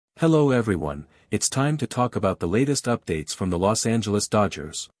Hello everyone, it's time to talk about the latest updates from the Los Angeles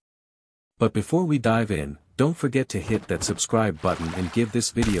Dodgers. But before we dive in, don't forget to hit that subscribe button and give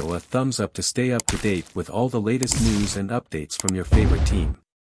this video a thumbs up to stay up to date with all the latest news and updates from your favorite team.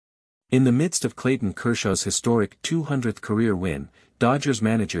 In the midst of Clayton Kershaw's historic 200th career win, Dodgers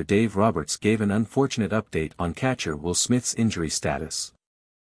manager Dave Roberts gave an unfortunate update on catcher Will Smith's injury status.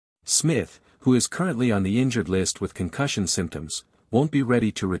 Smith, who is currently on the injured list with concussion symptoms, won't be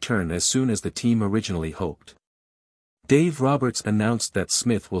ready to return as soon as the team originally hoped. Dave Roberts announced that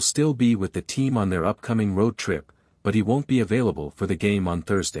Smith will still be with the team on their upcoming road trip, but he won't be available for the game on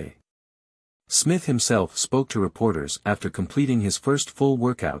Thursday. Smith himself spoke to reporters after completing his first full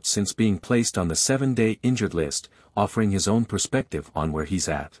workout since being placed on the 7-day injured list, offering his own perspective on where he's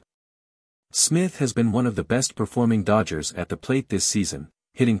at. Smith has been one of the best performing Dodgers at the plate this season,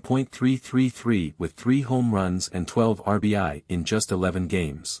 hitting .333 with 3 home runs and 12 RBI in just 11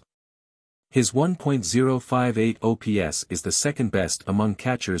 games. His 1.058 OPS is the second best among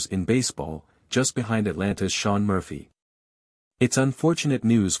catchers in baseball, just behind Atlanta's Sean Murphy. It's unfortunate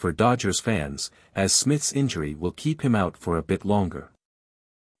news for Dodgers fans, as Smith's injury will keep him out for a bit longer.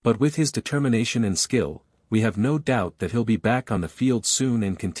 But with his determination and skill, we have no doubt that he'll be back on the field soon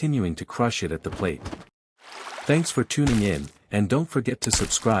and continuing to crush it at the plate. Thanks for tuning in, and don't forget to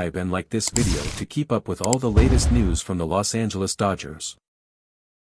subscribe and like this video to keep up with all the latest news from the Los Angeles Dodgers.